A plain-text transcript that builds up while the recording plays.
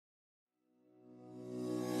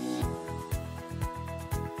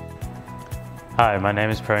Hi, my name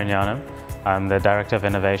is Parignanam. I'm the Director of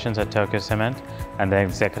Innovations at Tokyo Cement and the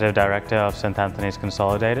Executive Director of St. Anthony's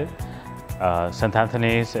Consolidated. St.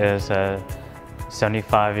 Anthony's is a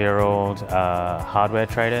 75-year-old hardware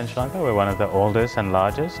trader in Sri Lanka. We're one of the oldest and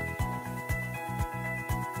largest.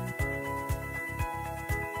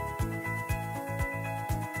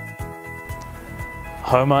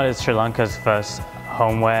 Homemart is Sri Lanka's first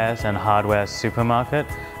homewares and hardware supermarket.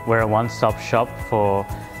 We're a one-stop shop for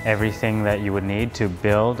everything that you would need to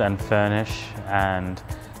build and furnish and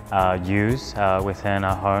use within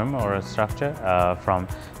a home or a structure, from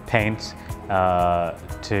paint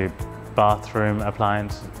to bathroom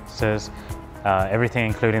appliances, everything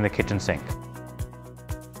including the kitchen sink.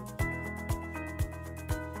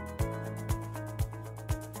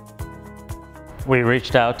 We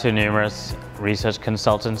reached out to numerous research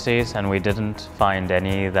consultancies and we didn't find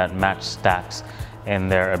any that matched Stax in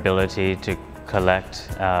their ability to collect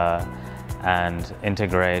and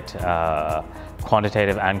integrate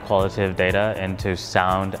quantitative and qualitative data into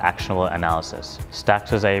sound, actionable analysis.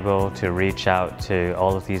 Stax was able to reach out to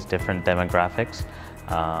all of these different demographics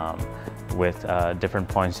with different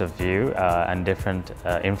points of view and different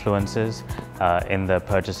influences in the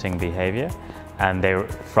purchasing behavior. And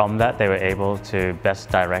from that, they were able to best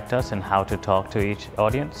direct us in how to talk to each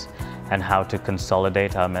audience and how to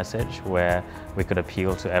consolidate our message where we could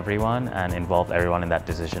appeal to everyone and involve everyone in that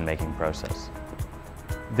decision-making process.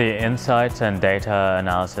 The insights and data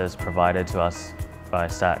analysis provided to us by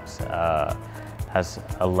Stax has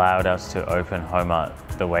allowed us to open Homemart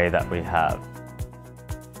the way that we have.